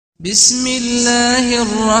بسم اللہ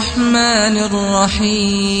الرحمن الرحیم۔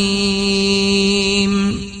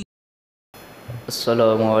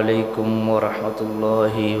 السلام علیکم ورحمۃ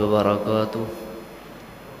اللہ وبرکاتہ۔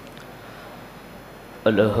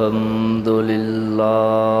 الحمد للہ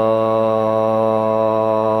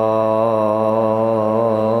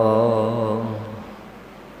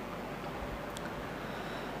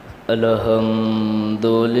الحمد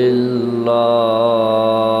للہ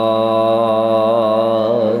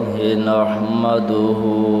نحمدہ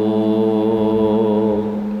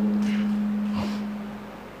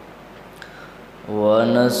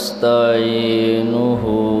ونستعینہ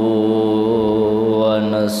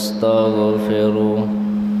ونستغفرہ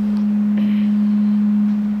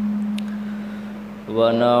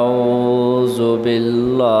ونعوذ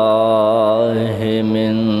باللہ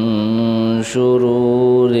من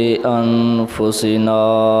شرور انفسنا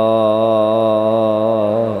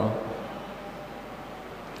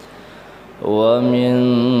ومن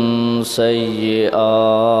سیئات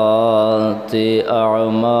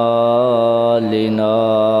اعمالنا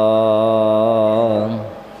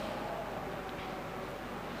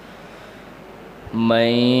من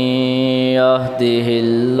يهده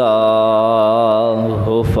الله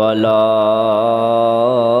فلا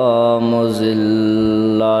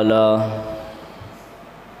مضل له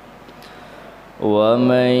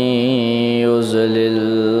ومن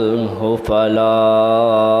يضلله فلا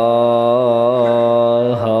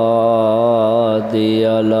هادي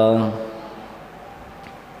له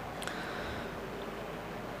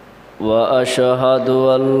وأشهد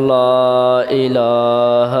أن لا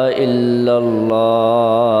إله إلا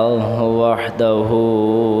الله وحده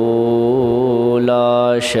لا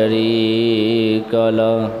شريك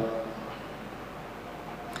له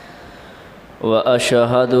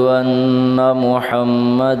وأشهد أن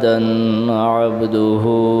محمدًا عبده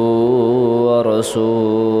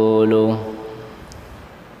ورسوله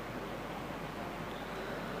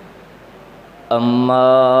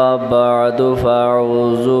أما بعد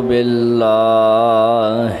فأعوذ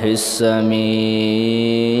بالله السميع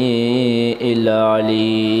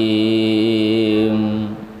العليم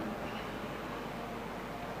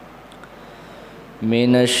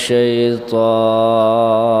من الشيطان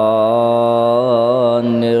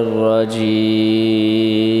الرجيم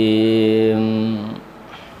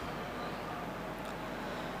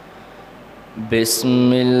بسم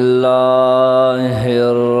الله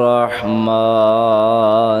الرحمن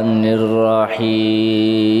الرحيم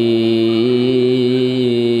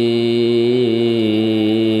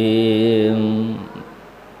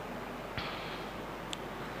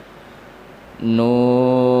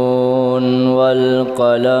نون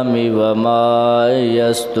والقلم وما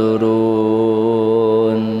يسطرون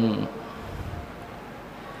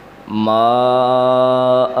ما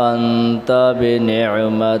أنت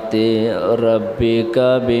بنعمة ربك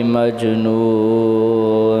بمجنون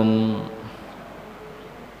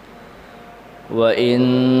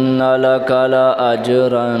وإن لك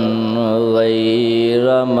لأجرا غير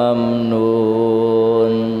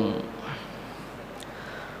ممنون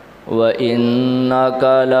وإنك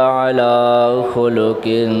لعلى خلق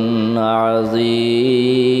عظيم۔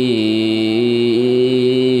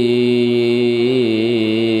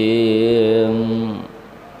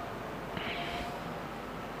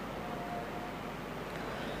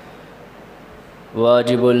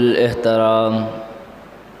 واجب الاحترام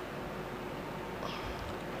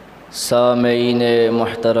سامعین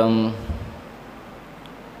محترم،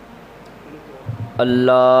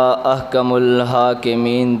 اللہ احکم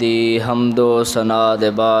الحاکمین دی حمد و ثنا دے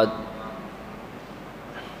بعد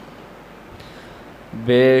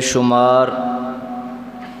بے شمار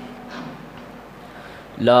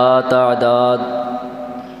لا تعداد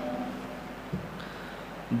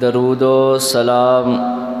درود و سلام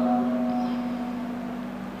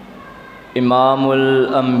امام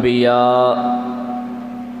الانبیاء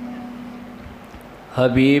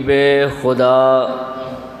حبیب خدا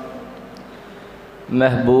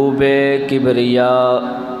محبوب کبریا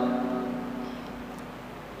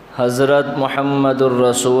حضرت محمد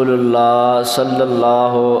الرسول اللہ صلی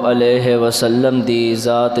اللہ علیہ وسلم دی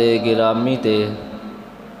ذات گرامی تے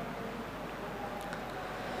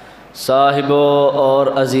صاحبوں اور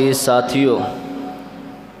عزیز ساتھیوں،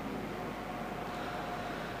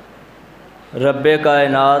 رب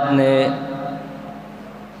کائنات نے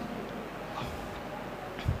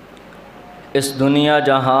اس دنیا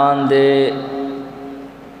جہان دے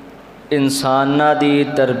انسانہ دی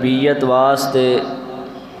تربیت واسطے،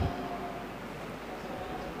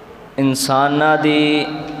 انسانہ دی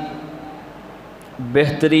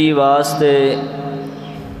بہتری واسطے،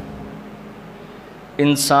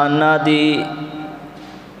 انساناں دی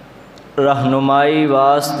رہنمائی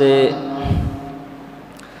واسطے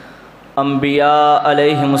انبیاء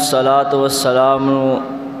علیہم الصلاۃ والسلام نو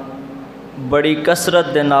بڑی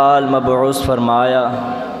کثرت دے نال مبعوث فرمایا،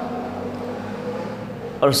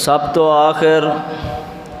 اور سب تو آخر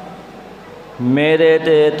میرے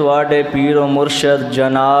تے تواڈے پیر و مرشد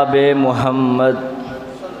جناب محمد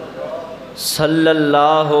صلی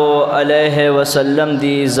اللہ علیہ وسلم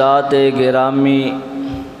دی ذات گرامی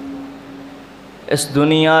اس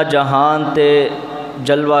دنیا جہان تے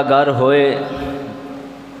جلوہ گر ہوئے۔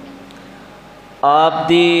 آپ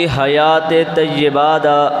دی حیات طیبہ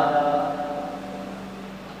دا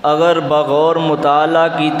اگر بغور مطالعہ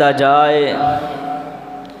کیتا جائے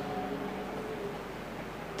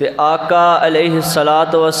تے آقا علیہ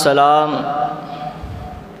الصلاۃ والسلام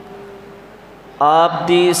آپ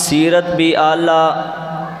دی سیرت بھی اعلیٰ،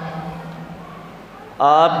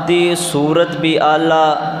 آپ دی صورت بھی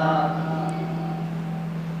اعلیٰ،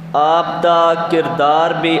 آپ دا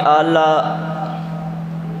کردار بھی اعلیٰ،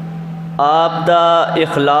 آپ دا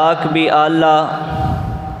اخلاق بھی اعلیٰ،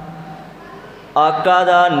 آقا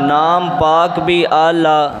دا نام پاک بھی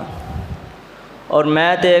اعلیٰ۔ اور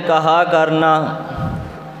میں تے کہا کرنا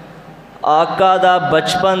آقا دا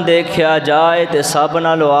بچپن دیکھیا جائے تے سب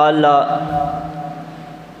نالوں اعلیٰ،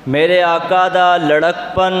 میرے آقا دا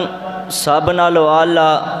لڑکپن سب نالوں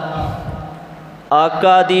اعلیٰ،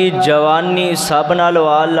 آقا دی جوانی سب نالوں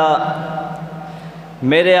اعلیٰ،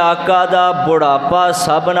 میرے آقا دا بڑھاپا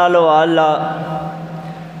سب نالوں اعلیٰ،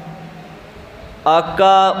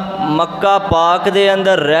 آقا مکہ پاک دے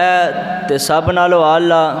اندر رہ تے سب نالوں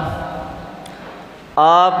اعلیٰ،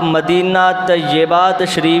 آپ مدینہ طیبہ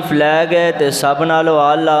تشریف لے گئے تے سب نالوں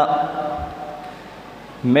اعلیٰ،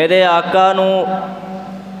 میرے آقا نو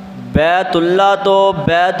بیت اللہ تو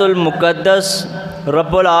بیت المقدس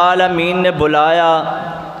رب العالمین نے بلایا،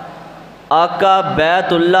 آقا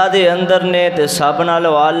بیت اللہ دے اندر نے تے سب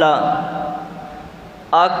نالوں اعلیٰ،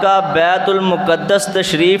 آقا بیت المقدس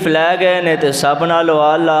تشریف لے گئے نے تے سب نالوں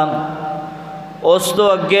اعلیٰ۔ اس تو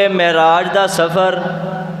اگے معراج دا سفر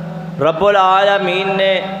رب العالمین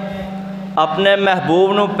نے اپنے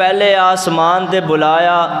محبوب نو پہلے آسمان تے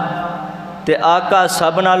بلایا تے آقا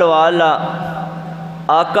سب نالوں اعلیٰ،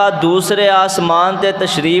 آقا دوسرے آسمان تے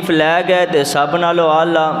تشریف لے گئے تے سب نالوں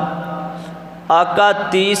اعلیٰ، آقا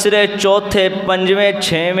تیسرے چوتھے پنجویں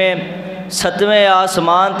چھویں ستویں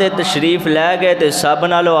آسمان تے تشریف لے گئے تے سب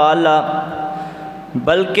نالوں اعلیٰ،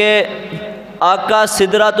 بلکہ آقا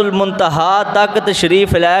سدرۃ المنتہا تک تشریف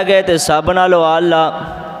لے گئے تے سب نالوں اعلیٰ۔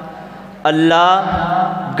 اللہ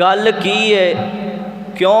گل کی ہے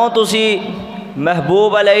کیوں تسی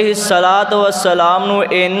محبوب علیہ الصلاۃ والسلام نو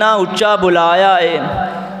اینا اچا بلایا ہے؟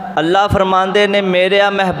 اللہ فرماندے نے میرے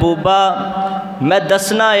محبوبہ میں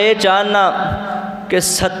دسنا اے چاہنا کہ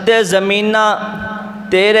ستے زمیناں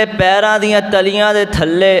تیرے پیراں دیاں تلیاں دے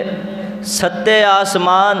تھلے، ستے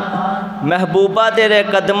آسمان محبوبہ تیرے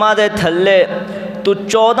قدماں دے تھلے، تو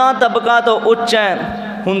 14 طبقہ تو اچا ہے،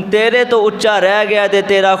 ہن تیرے تو اچا رہ گیا تے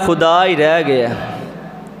تیرا خدا ہی رہ گیا۔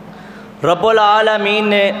 رب العالمین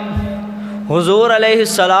نے حضور علیہ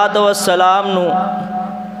الصلاۃ والسلام نو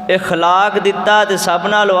اخلاق دیتا تے سب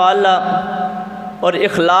نالوں اعلیٰ، اور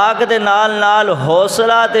اخلاق دے نال نال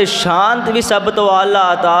حوصلہ تے شانت بھی سب تو اعلیٰ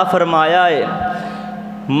عطا فرمایا ہے۔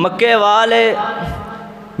 مکے والے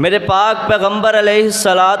میرے پاک پیغمبر علیہ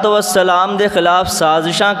الصلاۃ والسلام دے خلاف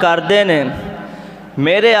سازشاں کردے نے،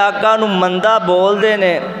 میرے آقا نو مندہ بول دے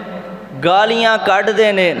نے، گالیاں کٹ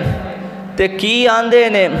دے نے، تے کی آندے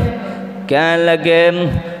نے؟ کہن لگے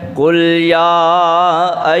قل یا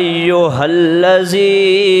ایھا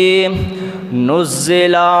الذی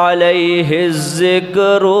نزل علیہ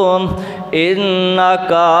الذکر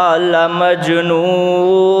انک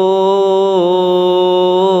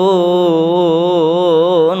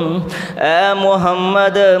لمجنون، اے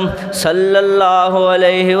محمد صلی اللہ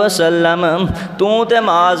علیہ وسلم تو تے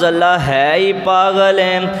معاذ اللہ ہے ہی پاگل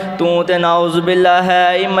ہے، تو تے نعوذ باللہ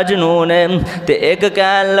ہے ہی مجنون ہے۔ تے ایک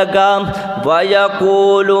کہن لگا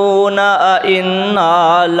وَيَقُولُونَ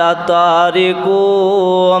أَإِنَّا لَتَارِكُو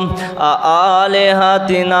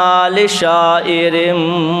آلِهَتِنَا لِشَاعِرٍ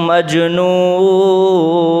مَجْنُونٍ،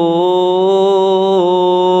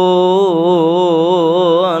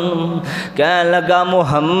 کہن لگا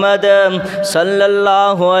محمد صلی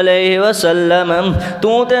اللہ علیہ وسلم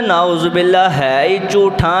تو تے نعوذ باللہ ہے ہی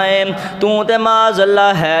جھوٹا ہے، تو تے معاذ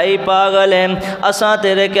اللہ ہے ہی پاگل ہے، اساں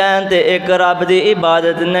تیرے کہن تے ایک رب دی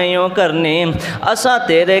عبادت نہیں ہو کرنی، اساں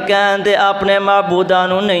تیرے کہن تے اپنے معبوداں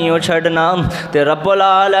نو نہیں ہو چھڑنا۔ تے رب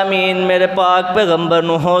العالمین میرے پاک پیغمبر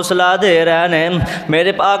نو حوصلہ دے رہے نے،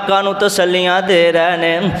 میرے آقا نو تسلیاں دے رہے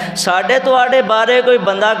نے۔ ساڈے تواڈے بارے کوئی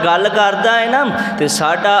بندہ گل کردا ہے نا تے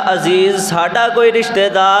ساڈا عزیز، ساڈا کوئی رشتہ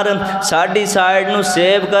دار ساڈی سائڈ نو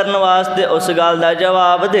سیو کرن واسطے اس گل دا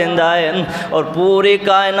جواب دیندا ہے، اور پوری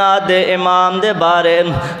کائنات دے امام دے بارے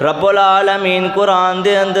رب العالمین قرآن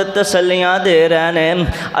دے اندر تسلیاں دے رہے نے۔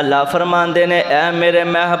 اللہ فرماندے نے اے میرے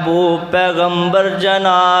محبوب پیغمبر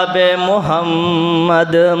جناب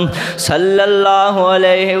محمد صلی اللہ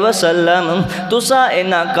علیہ وسلم، تسا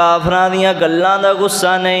انہاں کافراں دیاں گلاں دا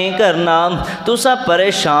غصہ نہیں کرنا، تسا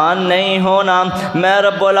پریشان نہیں ہونا، میں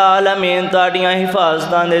رب العالمین تہاڈیاں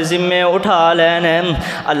حفاظتاں دے ذمے اٹھا لینے۔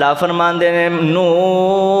 اللہ فرماندے نے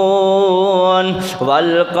نون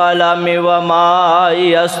والقلم وما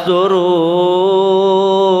یسطرون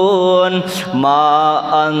ما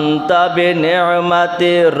انت بنعمت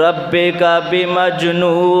ربک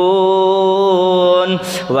بمجنون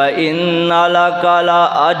وَإِنَّ لَكَ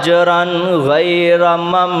لَأَجْرًا غَيْرَ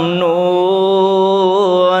مَمْنُونٍ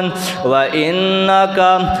وَإِنَّكَ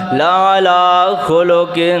لَعَلَىٰ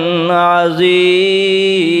خُلُقٍ عَظِيمٍ۔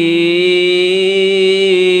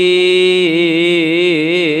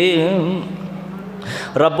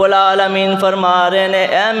 رب العالمین فرما رہے نے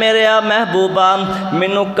اے میرے محبوبہ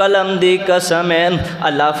مینوں قلم دی قسم ہے۔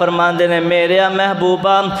 اللہ فرماندے نے میرے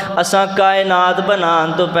محبوبہ اساں کائنات بنان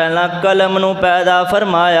تو پہلا قلم نو پیدا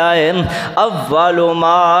فرمایا ہے۔ اول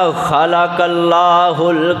ما خلق اللہ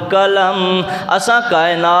القلم، اساں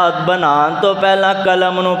کائنات بنان تو پہلا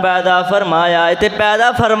قلم نو پیدا فرمایا ہے، تے پیدا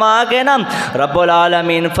فرما کے نا رب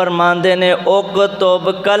العالمین فرماندے نے اکتب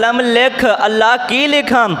قلم لکھ۔ اللہ کی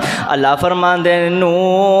لکھاں؟ اللہ فرماندے نے نون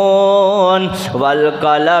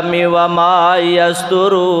والقلم وما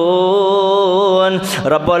یسطرون۔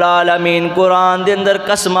 رب العالمین قرآن دے اندر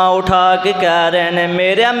قسمہ اٹھا کے کہہ رہے ہیں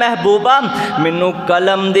میرے محبوبہ منو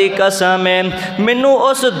قلم دی قسم ہے، منو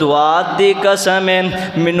اس دعات دی قسم ہے،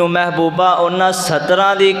 منو محبوبہ انہاں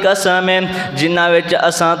ستراں دی قسم ہے جنہاں وچ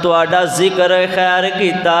اساں تہاڈا ذکر خیر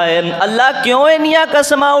کیتا ہے۔ اللہ کیوں انہیاں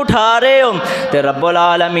قسمہ اٹھا رہے ہو؟ تے رب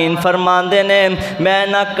العالمین فرماندے نے میں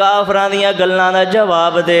نہ کافراں دیاں گلاں دا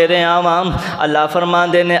جواب دے رہا ہاں۔ اللہ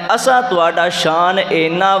فرماندے نے اساں تہاڈا شان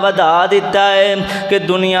اینا ودا دیتا ہے کہ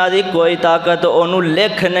دنیا دی کوئی طاقت انہوں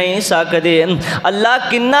لکھ نہیں سکتی۔ اللہ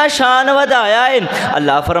کنا شان ودایا ہے؟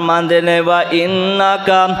 اللہ فرماندے نے وَإِنَّكَ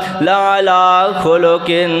لَعَلَىٰ خُلُقٍ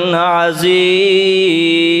عَظِيمٍ۔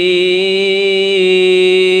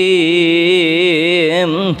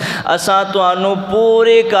 اساں تانوں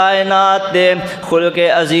پوری کائنات دے خلق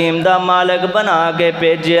عظیم دا مالک بنا کے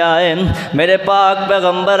بھیجیا ہے۔ میرے پاک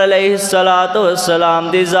پیغمبر علیہ السلام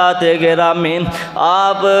دی ذات گرامی،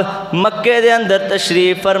 آپ مکے دے اندر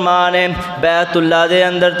تشریف فرمانے، بیت اللہ دے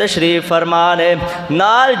اندر تشریف فرمانے،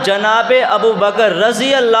 نال جناب ابو بکر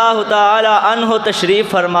رضی اللہ تعالی عنہ تشریف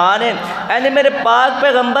فرمانے، یعنی میرے پاک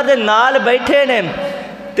پیغمبر دے نال بیٹھے نے۔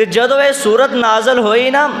 تے جدو یہ صورت نازل ہوئی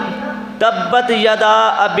نا تبت یدا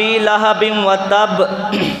ابی لہب وتب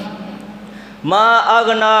ما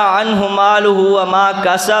اغنا عنہ مالہ وما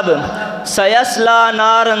کسب سیصلی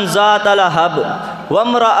نارا ذات لہب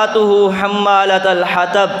وامرأتہ حمالۃ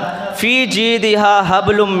الحطب فی جیدہا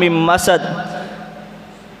حبل من مسد۔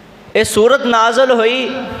 یہ صورت نازل ہوئی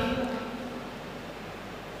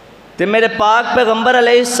تے میرے پاک پیغمبر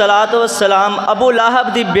علیہ السلام ابو لہب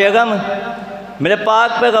دی بیگم میرے پاک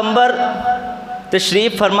پیغمبر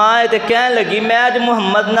تشریف فرمائے تے کہنے لگی میں آج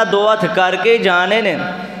محمد نہ دو ہتھ کر کے جانے نے،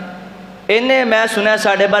 انہیں میں سنیا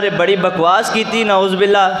ساڑھے بارے بڑی بکواس کی تھی، نعوذ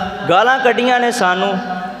باللہ گالاں کٹیاں نے سانو۔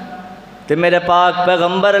 تے میرے پاک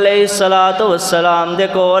پیغمبر علیہ السلام دے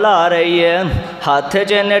کول آ رہی ہے، ہاتھ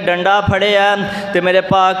چنے ڈنڈا پھڑے ہے، تے میرے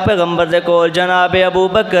پاک پیغمبر دے کول جناب ابو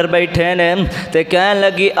بکر بیٹھے نے، تے کہنے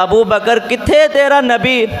لگی ابو بکر کتھے تیرا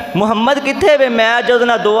نبی محمد کتھے وے؟ میں جد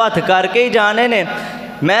نہ دو ہاتھ کر کے ہی جانے نے،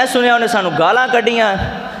 میں سنیا انہیں سانو گالاں کٹیاں۔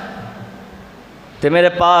 تے میرے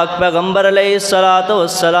پاک پیغمبر علیہ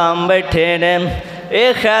السلام بیٹھے نے،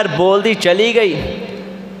 اے خیر بول دی چلی گئی۔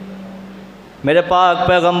 میرے پاک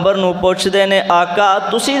پیغمبر نو پوچھ دے نے آقا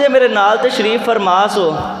تسی دے میرے نال تشریف فرماس ہو،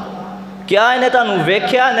 کیا انہیں تانوں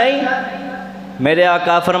ویکھیا نہیں؟ میرے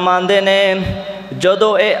آقا فرماندے نے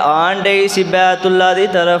جدو اے آن ڈئی سی بیت اللہ دی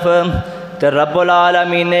طرف تے رب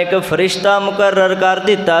العالمین نے ایک فرشتہ مقرر کر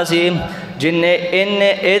دیتا سی جنہیں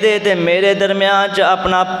اے تے میرے درمیان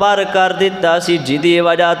اپنا پر کر دیتا سی جدی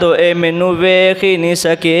وجہ تو اے مینوں ویکھ ہی نہیں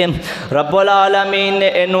سکے رب العالمین نے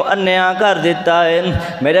اینوں انیا کر دیتا ہے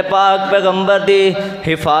میرے پاک پیغمبر دی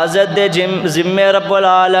حفاظت دے ذمے رب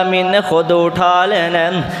العالمین نے خود اٹھا لینا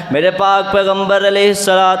ہے میرے پاک پیغمبر علیہ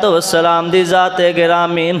السلام دی ذات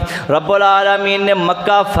گرامی رب العالمین نے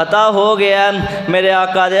مکہ فتح ہو گیا ہے میرے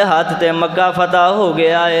آقا دے ہاتھ تے مکہ فتح ہو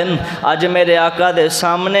گیا ہے اج میرے آقا دے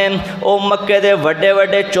سامنے او مکے دے وڈے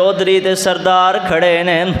وڈے چودھری تے سردار کھڑے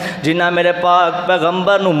نے جنہ میرے پاک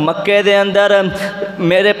پیغمبر نو مکے دے اندر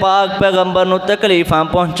میرے پاک پیغمبر نو تکلیفاں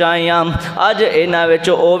پہنچائیاں اج انہاں وچ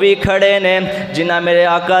او بھی کھڑے نے جنہ میرے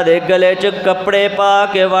آقا دے گلے چ کپڑے پا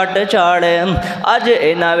کے وٹ چاڑے اج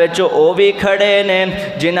انہاں وچ او بھی کھڑے نے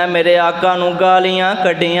جنہ میرے آقا نو گالیاں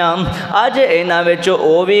کڈیاں اج انہاں وچ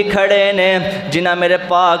او بھی کھڑے نے جنہ میرے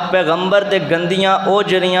پاک پیغمبر تے گندیاں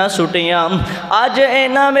اوجریاں سٹیاں اج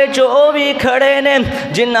انہاں وچ او بھی کھڑے نے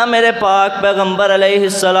جنہ میرے پاک پیغمبر علیہ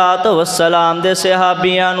السلام دے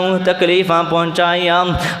صحابیاں نو تکلیفاں پہنچائیاں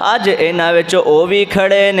اج انہاں وچ او بھی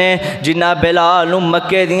کھڑے نے جنہ بلال نو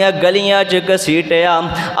مکے دیاں گلیاں چ گھسیٹیا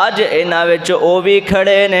اج انہاں وچ او بھی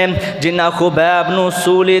کھڑے نے جنہ خبیب نو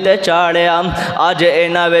سولی تے چاڑیا اج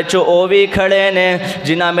انہاں وچ او بھی کھڑے نے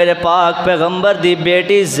جنہ میرے پاک پیغمبر دی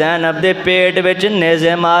بیٹی زینب دے پیٹ وچ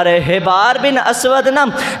نیزے مارے حبار بن اسود نا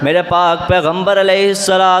میرے پاک پیغمبر علیہ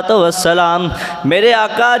السلام میرے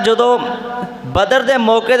آقا جدو بدر دے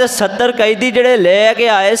موقع دے 70 قیدی جڑے لے کے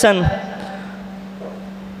آئے سن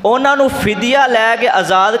انہاں نو فدیہ لے کے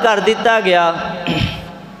آزاد کر دیتا گیا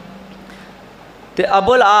تے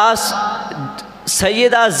ابو العاص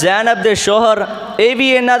سیدہ زینب دے شوہر اے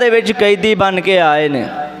بھی انہاں دے وچ قیدی بن کے آئے نے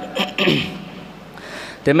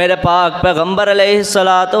تے میرے پاک پیغمبر علیہ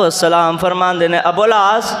السلام فرماندے نے ابو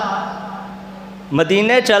العاص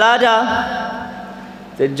مدینے چلا جا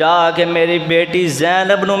تے جا کے میری بیٹی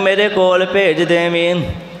زینب نو میرے کول بھیج دیویں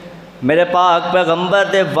میرے پاک پیغمبر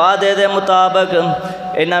دے وعدے دے مطابق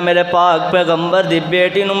انہاں میرے پاک پیغمبر دی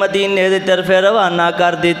بیٹی نو مدینے دی طرف روانہ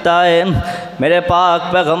کر دیتا ہے میرے پاک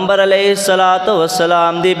پیغمبر علیہ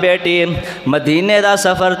السلام دی بیٹی مدینے دا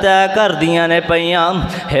سفر طے کر دیاں نے پیاں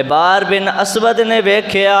حبار بن اسود نے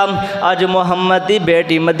ویکھیا اج محمد دی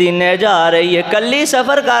بیٹی مدینے جا رہی ہے کلی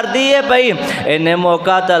سفر کر دی ہے پئی انہیں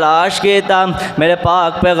موقع تلاش کیتا میرے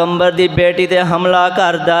پاک پیغمبر دی بیٹی تے حملہ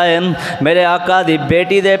کردا ہے میرے آقا دی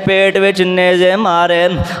بیٹی دے پیٹ وچ نیزے مارے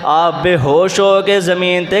آپ بے ہوش ہو کے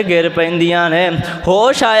زمین تے گر پیندیاں نے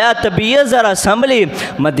ہوش آیا طبیعت ذرا سنبھلی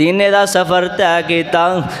مدینے دا سفر طے کیتا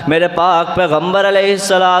میرے پاک پیغمبر علیہ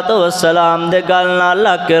السلام دے گل نال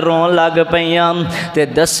لگ کے رون لگ پیاں تے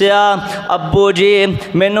دسیا ابو جی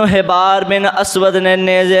مینوں حبار بن اسود نے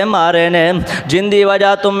نیزے مارے نے جن دی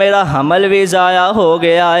وجہ تو میرا حمل بھی ضائع ہو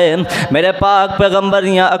گیا ہے میرے پاک پیغمبر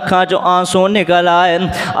دیاں اکھاں چوں آنسو نکل آئے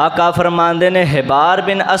آقا فرماندے نے حبار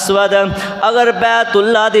بن اسود اگر بیت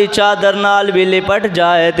اللہ دی چادر نال بھی لپٹ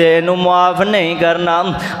جائے تے انہوں معاف نہیں کرنا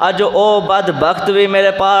اج او بدبخت بھی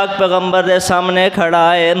میرے پاک پیغمبر دے سامنے کھڑا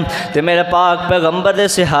ہے تے میرے پاک پیغمبر دے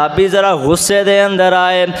صحابی ذرا غصے دے اندر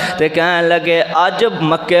آئے تے کہنے لگے اج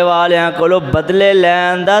مکے والیاں کولو بدلے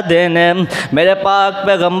لین دا دن ہے میرے پاک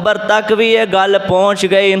پیغمبر تک بھی یہ گل پہنچ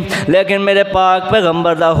گئی لیکن میرے پاک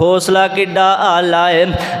پیغمبر دا حوصلہ کڈا اعلیٰ ہے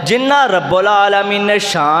جنہ رب العالمین نے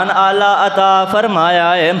شان اعلیٰ عطا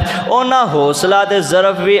فرمایا ہے اونا حوصلہ دے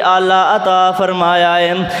ظرف بھی اعلیٰ عطا فرمایا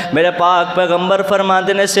ہے میرے پاک پیغمبر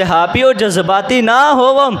فرماندے نے صحابیو جذباتی نہ ہو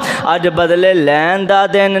اج بدلے لین دا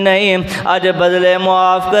دن نہیں اج بدلے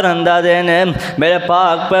معاف کرن دا دن ہے میرے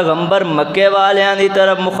پاک پیغمبر مکے والیاں دی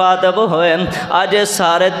طرف مخاطب ہوئے اج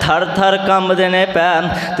سارے تھر تھر کم دینے پہ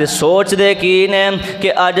تے سوچ دے کی نے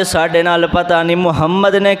کہ اج ساڈے نال پتہ نہیں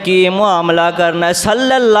محمد نے کی معاملہ کرنا ہے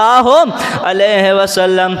صلی اللہ علیہ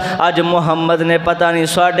وسلم اج محمد نے پتہ نہیں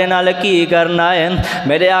ساڈے نال کی کرنا ہے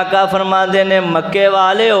میرے آقا فرماندے نے مکے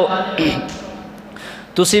والے ہو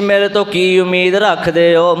تسی میرے تو کی امید رکھ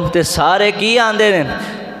دے ہو تے سارے کی آندے نے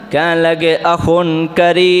کہنے لگے اخن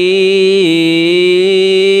کریم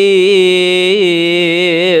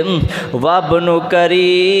وابن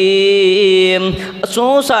کریم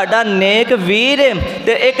سو ساڈا نیک ویر ہے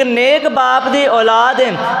تے ایک نیک باپ دی اولاد ہے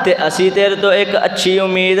تے اسی تیرے تو ایک اچھی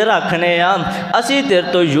امید رکھنے ہاں اسی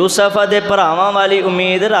تیرے تو یوسف دے پراواں والی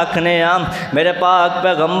امید رکھنے ہاں میرے پاک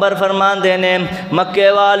پیغمبر فرماندے نے مکے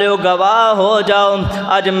والیو گواہ ہو جاؤ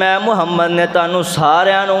اج میں محمد نے تانوں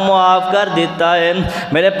ساریاں نوں معاف کر دیتا ہے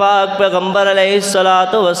میرے پاک پیغمبر علیہ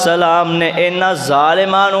السلام نے انہاں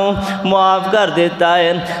ظالماں نوں معاف کر دیتا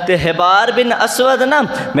ہے۔ تے حبار بن اسود نا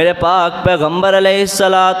میرے پاک پیغمبر علیہ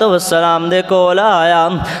السلام دے کول آیا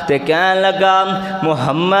تے کہن لگا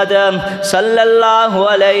محمد صلی اللہ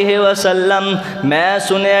علیہ وسلم میں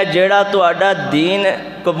سنیا جیڑا تہاڈا دین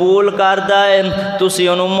قبول کردا ہے تسی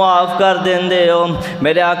انہوں معاف کر دیندے ہو۔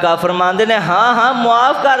 میرے آقا فرماندے نے ہاں ہاں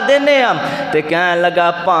معاف کر دینے ہم۔ تے کہن لگا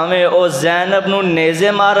پاویں او زینب نو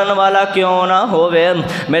نیزے مارن والا کیوں نہ ہووے۔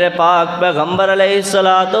 میرے پاک پیغمبر علیہ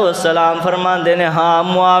السلام فرماندے نے ہاں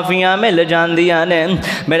معافیاں مل جاندیاں نے۔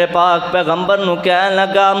 میرے پاک پیغمبر نو کہن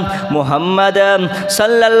لگا محمد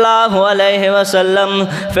صلی اللہ علیہ وسلم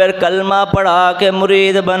پھر کلمہ پڑھا کے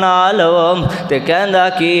مرید بنا لو۔ تے کہندا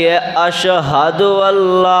کی ہے اشہد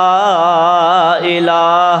لا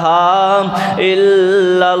الہ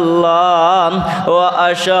الا اللہ و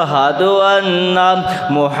اشہد ان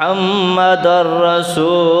محمد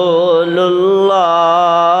رسول اللہ۔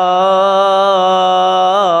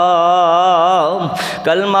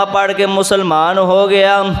 کلمہ پڑھ کے مسلمان ہو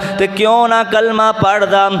گیا تو کیوں نہ کلمہ پڑھ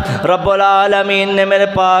دا۔ رب العالمین نے میرے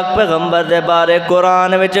پاک پیغمبر دے بارے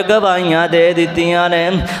قرآن وچ گواہیاں دے دیتیاں نے۔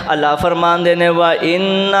 اللہ فرماندے نے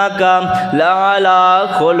وَإِنَّكَ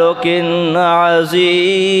لَعَلَىٰ خُلُقٍ عَظِيمٍ۔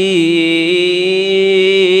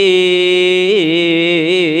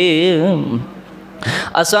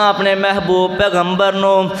 اساں اپنے محبوب پیغمبر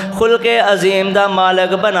نو خلق عظیم دا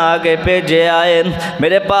مالک بنا کے بھیجے آئے۔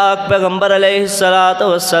 میرے پاک پیغمبر علیہ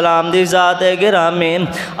السلام دی ذات گرامی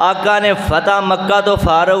آقا نے فتح مکہ تو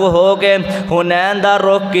فارغ ہو کے حنین دا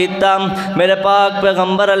رخ کیتا۔ میرے پاک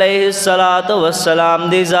پیغمبر علیہ السلام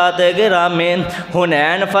دی ذات گرامی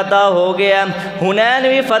حنین فتح ہو گیا، حنین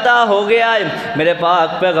بھی فتح ہو گیا ہے۔ میرے پاک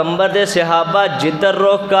پیغمبر دے صحابہ جدر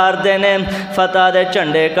رخ کر دینے فتح دے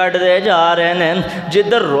جھنڈے کٹ دے جا رہے ہیں،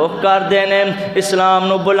 جدر رخ کر دینے اسلام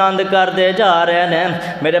نو بلند کر دے جا رہے ہیں۔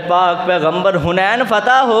 میرے پاک پیغمبر حنین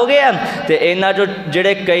فتح ہو گیا تے اینا جو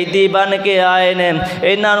جڑے قیدی بن کے آئے نے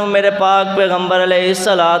اینا نو میرے پاک پیغمبر علیہ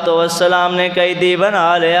السلام نے قیدی بنا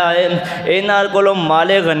لیا ہے۔ اینا کولوں مال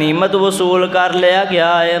غنیمت وصول کر لیا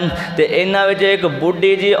گیا ہے تے اینا وچ ایک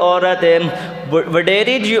بڈھی جی عورت ہے،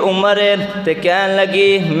 وڈیری جی عمر ہے تے کہن لگی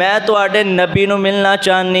میں تواڈے نبی نو ملنا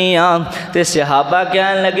چاہنی ہاں۔ تے صحابہ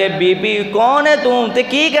کہن لگے بی بی کون ہے توں تے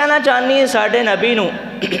کی کہنا چاہنی ہے ساڈے نبی نو؟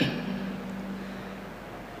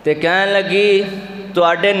 تے کہن لگی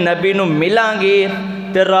تواڈے نبی نو ملاں گی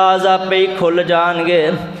تے راز آپے ہی کھل جان گے۔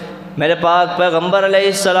 میرے پاک پیغمبر علیہ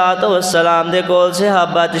السلام دے کول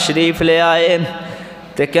صحابہ تشریف لے آئے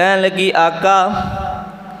تے کہن لگی آقا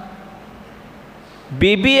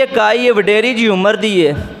بی بی ایک آئی ہے وڈیری جی عمر دی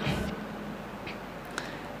ہے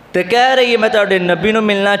تے کہہ رہی ہے میں تواڈے نبی نو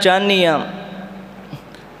ملنا چاہنی ہاں۔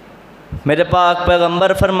 میرے پاک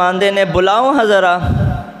پیغمبر فرماندے نے بلاؤ حضرہ،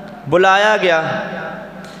 بلایا گیا۔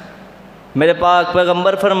 میرے پاک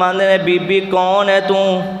پیغمبر فرماندے نے بی بی کون ہے توں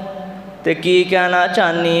تے کی کہنا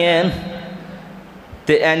چاہنی ہے؟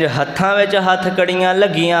 تے انج ہتھاں وچ ہتھ کڑیاں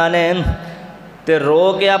لگیاں نے تے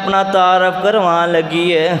رو کے اپنا تعارف کروان لگی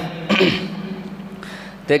ہے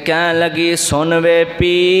تے کہن لگی سن وے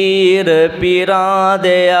پیر پیران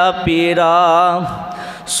دیا پیرا،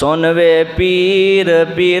 سن وے پیر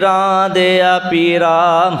پیران دیا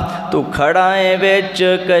پیرا، تو کھڑائیں وچ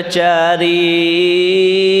کچہری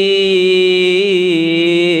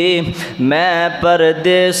میں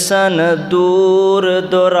پردیسن دور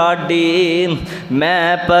دوراڈی،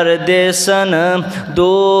 میں پردیسن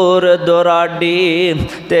دور دوراڈی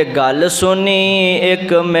تے گل سنی ایک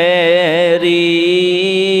میری،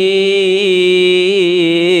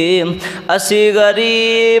 اسی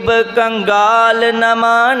غریب کنگال نہ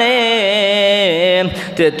مانے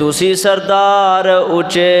تے تسی سردار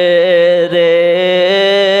اچیرے،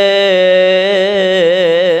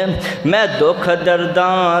 میں دکھ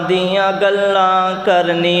درداں دیاں گلاں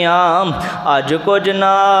کرنیاں اج کچھ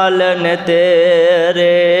نال نے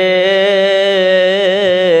تیرے،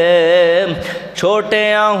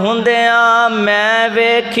 چھوٹیاں ہوندیاں میں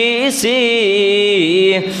ویکھی سی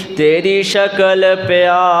تیری شکل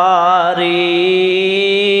پیاری،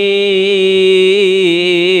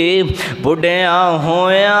 بڑھیاں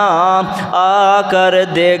ہویاں آ کر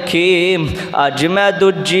دیکھی اج میں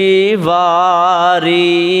دجی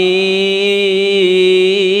واری،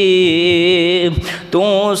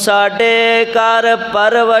 توں ساڈے کر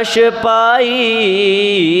پرورش پائی،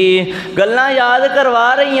 گلاں یاد کروا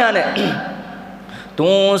رہیاں نے،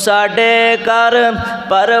 توں ساڈے کر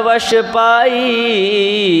پرورش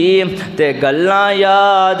پائی تے گلاں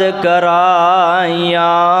یاد کرائیاں،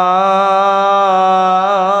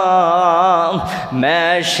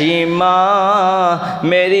 میں شیماں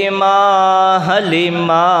میری ماں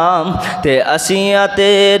حلیماں تے اسیاں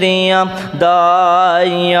تیریاں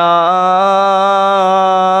دائیاں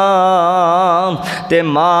تے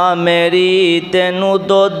ماں میری تینوں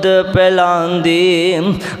دودھ پلاندی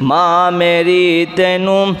ماں میری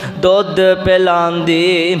تینوں دودھ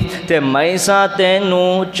پلاندی تے میساں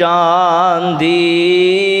تینوں چاندی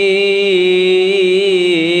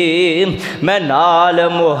میں نال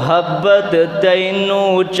محبت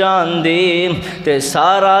تینوں چاندی تے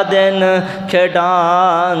سارا دن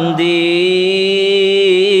کھڈاندی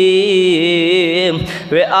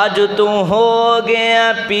وے اج تو ہو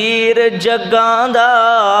گیا پیر جگاں دا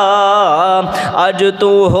اج تو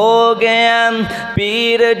ہو گیا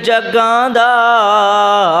پیر جگاں دا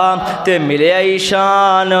تے ملیا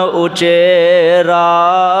شان اچیرا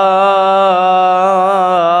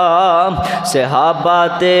صحابہ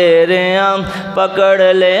تیریاں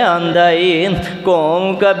پکڑ لے آندائی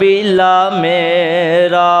قوم قبیلہ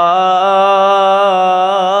میرا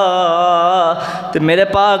تو میرے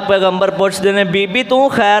پاک پیغمبر پوچھتے ہیں بی بی تو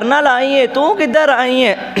خیر نہ لائی ہے تو کدھر آئی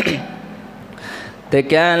ہے تے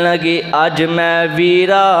کہنے لگی اج میں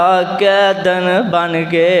ویرا قیدن بن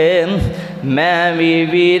کے میں بھی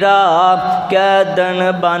ویرا قیدن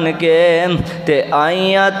بن کے تے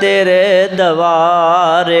آئیاں تیرے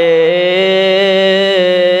دوارے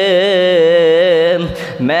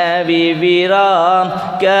میں بھی ویرا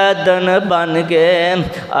قیدن بن کے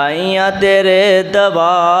آئیاں تیرے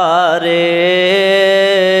دوارے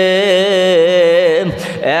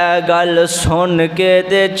اے گل سن کے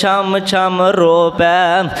تے چھم چھم رو پے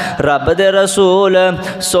رب دے رسول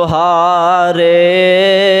سہارے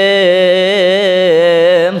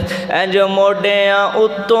انج موڈیاں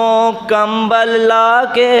اتوں کمبل لا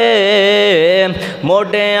کے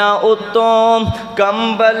موڈیاں اتوں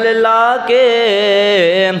کمبل لا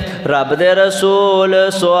کے رب دے رسول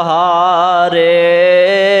سہارے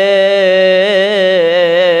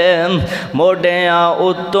موڈیاں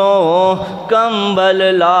اتوں کمبل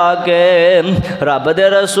لا کے رب دے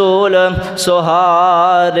رسول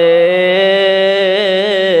سہارے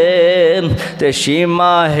تے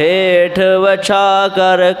شیما ہیٹھ وچھا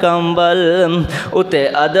کر کمبل اتے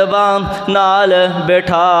ادباں نال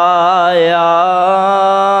بٹھایا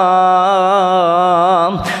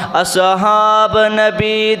اصحاب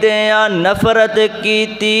نبی دیاں نفرت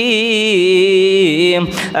کیتی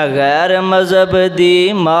غیر مذہب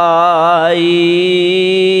دی مائی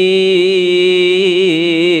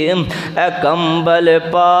اے کمبل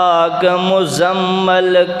پاک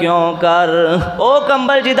مزمل کیوں کر او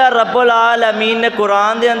کمبل جدا رب العالمین نے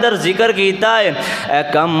قرآن دے اندر ذکر کیتا ہے اے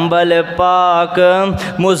کمبل پاک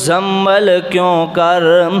مزمل کیوں کر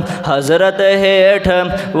حضرت ہیٹھ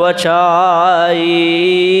وچھائی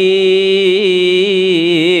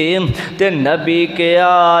تے نبی کے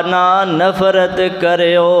آنا نفرت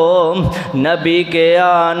کریو نبی کے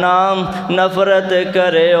آنا نفرت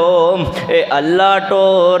کریو اے اللہ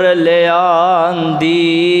ٹور لے آندی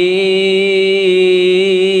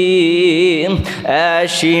اے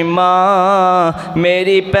شیما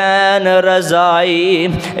میری پین رضائی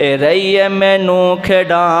اے رہی مینوں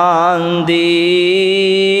کھڈاندی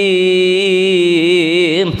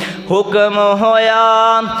حکم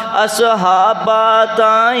ہویا اصحابہ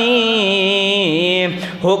تائیں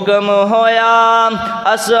حکم ہویا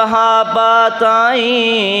اصحابہ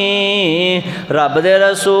تائیں رب دے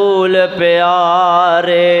رسول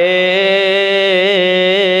پیارے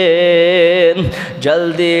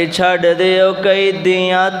جلدی چھڑ دیو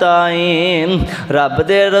قیدیاں تائیں رب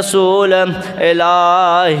دے رسول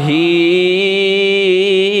الہی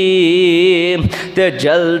تے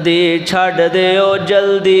جلدی چھڑ دیو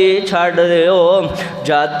جلدی چھڑ دیو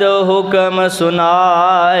جد حکم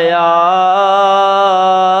سنایا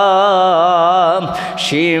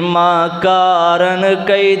شیما کارن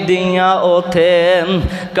قیدیاں اوتھے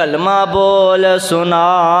کلمہ بول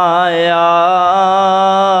سنایا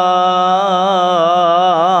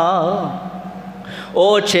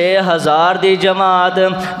او 6000 دی جماعت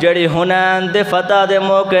جڑی حنین دے فتح دے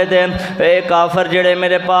موقع دے اے کافر جڑے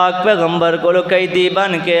میرے پاک پیغمبر کو قیدی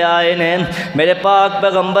بن کے آئے نے میرے پاک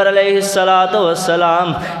پیغمبر علیہ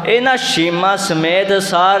السلام اینا شیما سمیت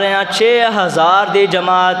سارے 6000 دی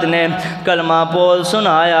جماعت نے کلمہ بول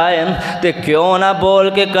سنایا ہے تے کیوں نہ بول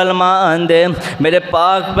کے کلمہ آندے میرے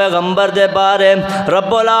پاک پیغمبر دے بارے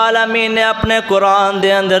رب العالمین نے اپنے قرآن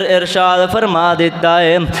دے اندر ارشاد فرما دیتا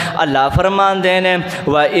ہے اللہ فرمان دینے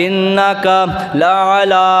وَإِنَّكَ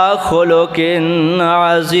لَعَلَىٰ خُلُقٍ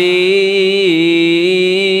عَظِيمٍ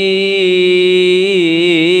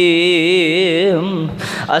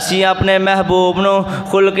اسی اپنے محبوب نو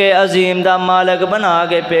خلق عظیم دا مالک بنا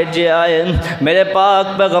کے بھیجیا ہے۔ میرے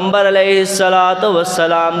پاک پیغمبر علیہ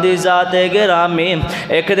السلام دی ذات گرامی،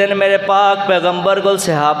 ایک دن میرے پاک پیغمبر کو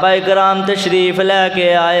صحابہ کرام تشریف لے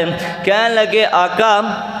کے آئے، کہنے لگے آقا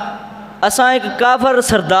اساں ایک کافر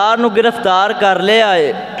سردار نو گرفتار کر لے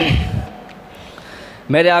آئے۔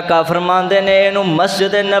 میرے آقا فرماندے نے اینو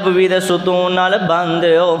مسجد نبوی دے ستون نال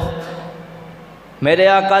باندھو۔ میرے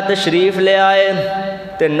آقا تشریف لے آئے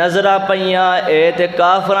تے نظرہ پئیاں اے تے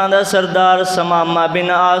کافران دا سردار سمامہ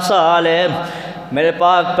بن آسال ہے۔ میرے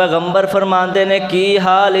پاک پیغمبر فرماندے نے کی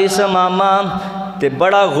حالی سمامہ، تے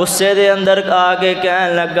بڑا غصے دے اندر آگے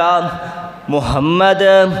کہنے لگا محمد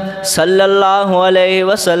صلی اللہ علیہ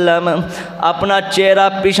وسلم اپنا چہرہ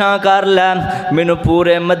پیچھا کر لے، مینوں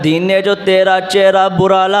پورے مدینے جو تیرا چہرہ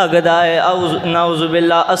برا لگدا ہے، نعوذ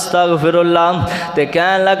باللہ استغفر اللہ۔ تے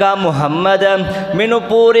کہنے لگا محمد مینوں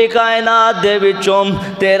پوری کائنات دے وچوں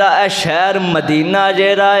تیرا اے شہر مدینہ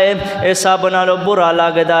جیڑا ہے اے سب نالوں برا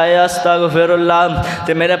لگدا ہے، استغفر اللہ۔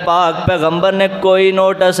 تے میرے پاک پیغمبر نے کوئی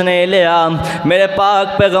نوٹس نہیں لیا، میرے پاک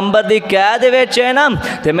پیغمبر دی قید وچ ہے نا،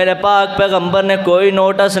 تے میرے پاک پیغمبر نے کوئی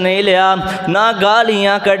نوٹس نہیں لیا، نہ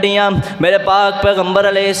گالیاں کڈیاں۔ میرے پاک پیغمبر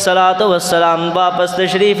علیہ السلام واپس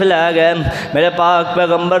تشریف لے گئے۔ میرے پاک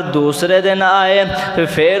پیغمبر دوسرے دن آئے،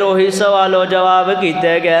 پھر وہی سوال و جواب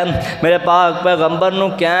کیتے گئے۔ میرے پاک پیغمبر نو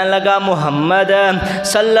کہنے لگا محمد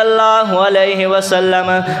صلی اللہ علیہ وسلم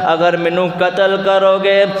اگر مینوں قتل کرو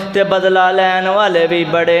گے تے بدلہ لین والے بھی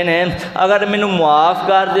بڑے نے، اگر مینوں معاف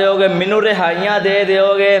کر دیو گے، مینوں رہائیاں دے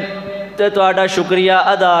دیو گے تے تہاڈا شکریہ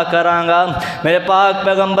ادا کرانگا۔ میرے پاک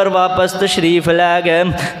پیغمبر واپس تشریف لے گئے۔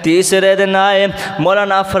 تیسرے دن آئے،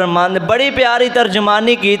 مولانا فرمان بڑی پیاری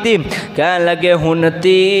ترجمانی کی تھی، کہنے لگے ہن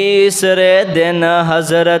تیسرے دن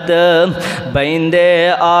حضرت بیندے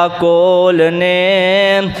آکول نے،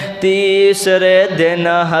 تیسرے دن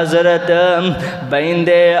حضرت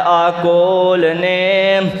بیندے آکول نے،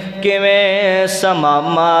 کیویں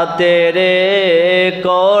سمامہ تیرے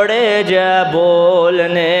کوڑے جے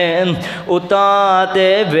بولنے، اتاں تے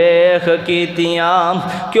ویخ کیتیاں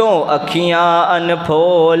کیوں اکھیاں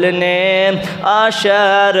انپھول نے، آ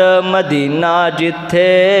شہر مدینہ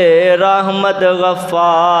جتھے رحمت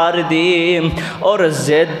غفار دی، اور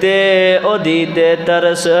زد او دی تے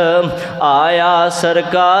ترس آیا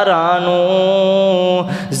سرکارانو،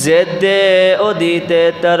 زد او دی تے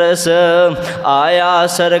ترس آیا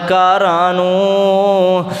سرکارانو،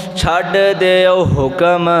 چھڈ دے او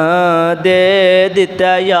حکم دے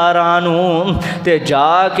دتا یارانو، تے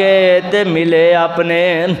جا کے تے ملے اپنے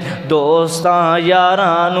دوستاں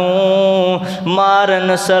یارانو،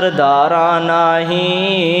 مارن سردارانا ہی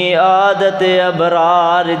عادت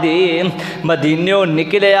ابرار دی۔ مدینیوں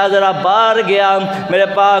نکلے ذرا باہر گیا، میرے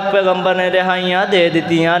پاک پیغمبر نے رہائیاں دے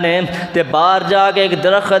دتیاں نے، تے باہر جا کے ایک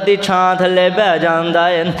درخت دی چھاں تھلے بہ جاندا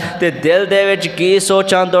ہے، تے دل دے وچ کی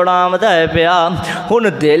سوچاں دوڑاوندا ہے پیا، ہن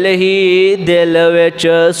دل ہی دل وچ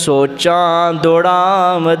سوچاں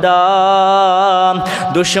دوڑاوندا،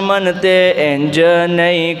 دشمن تے انج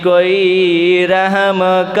نہیں کوئی رحم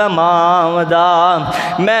کماوندا،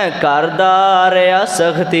 میں کردا رہیا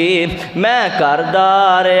سختی، میں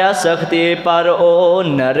کردا رہیا سختی، پر او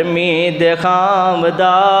نرمی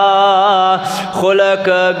دکھاوندا، خلق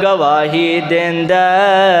گواہی دیندا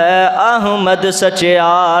احمد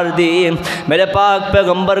سچیار دی۔ میرے پاک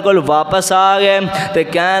پیغمبر کو واپس آ گئے تے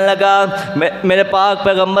کہنے لگا، میرے پاک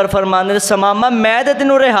پیغمبر فرماندے سمامہ میں تے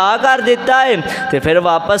تینوں رہا کر دیتا ہے، تے پھر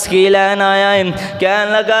واپس کی لین آیا ہے؟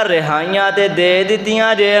 کہنے لگا رہائیاں تے دے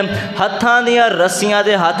دیتیاں جے، ہتھاں دیاں رسیاں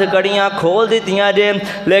تے ہاتھ کڑیاں کھول دیتیاں جے،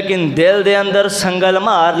 لیکن دل دے اندر سنگل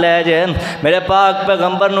مار لے جے۔ میرے پاک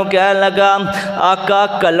پیغمبر نو کہنے لگا آقا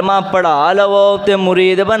کلمہ پڑھا لو تے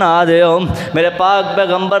مرید بنا دیو۔ میرے پاک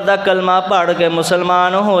پیغمبر دا کلمہ پڑھ کے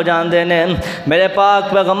مسلمان ہو جاندے نے۔ میرے پاک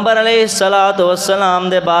پیغمبر علیہ السلام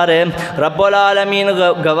دے بارے رب العالمین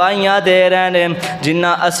گواہیاں دے رہے ہیں،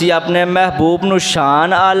 جنہ اسی اپنے محبوب نو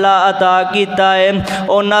شان اعلیٰ عطا کیتا ہے،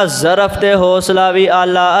 اونا ظرف تے حوصلہ بھی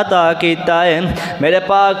اعلیٰ عطا کیتا ہے۔ میرے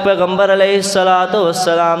پاک پیغمبر علیہ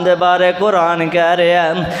السلام دے بارے قرآن کہہ رہے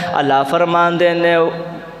ہیں، اللہ فرمان دینے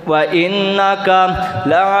وَإِنَّكَ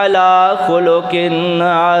لَعَلَىٰ خُلُقٍ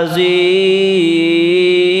عَظِيمٍ۔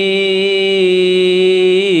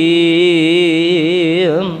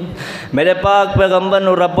 میرے پاک پیغمبر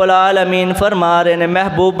نو رب العالمین فرما رہے ہیں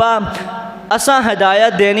محبوبہ اساں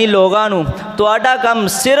ہدایت دینی لوگاں نو، تواڈا کم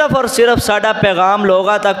صرف اور صرف ساڈا پیغام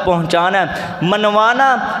لوگاں تک پہنچانا ہے،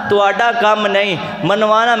 منوانا تواڈا کم نہیں،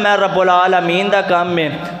 منوانا میں رب العالمین دا کام ہے۔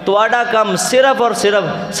 تواڈا کم صرف اور صرف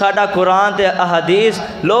ساڈا قرآن تے احادیث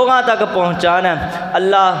لوگاں تک پہنچانا ہے۔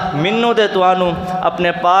 اللہ منوں تے توانوں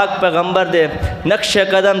اپنے پاک پیغمبر دے نقش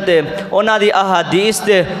قدم تے انہاں دی احادیث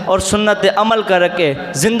تے اور سنت تے عمل کر کے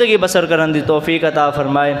زندگی بسر کرن دی توفیق عطا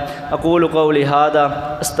فرمائے۔ اقول قولی ھذا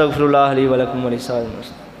استغفر اللہ لی ولکم ولسائر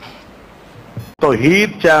المسلمین۔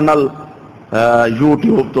 توحید چینل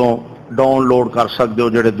یوٹیوب تو ڈاؤن لوڈ کر سکتے ہو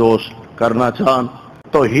جڑے دوست کرنا چاہن۔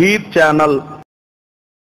 توحید چینل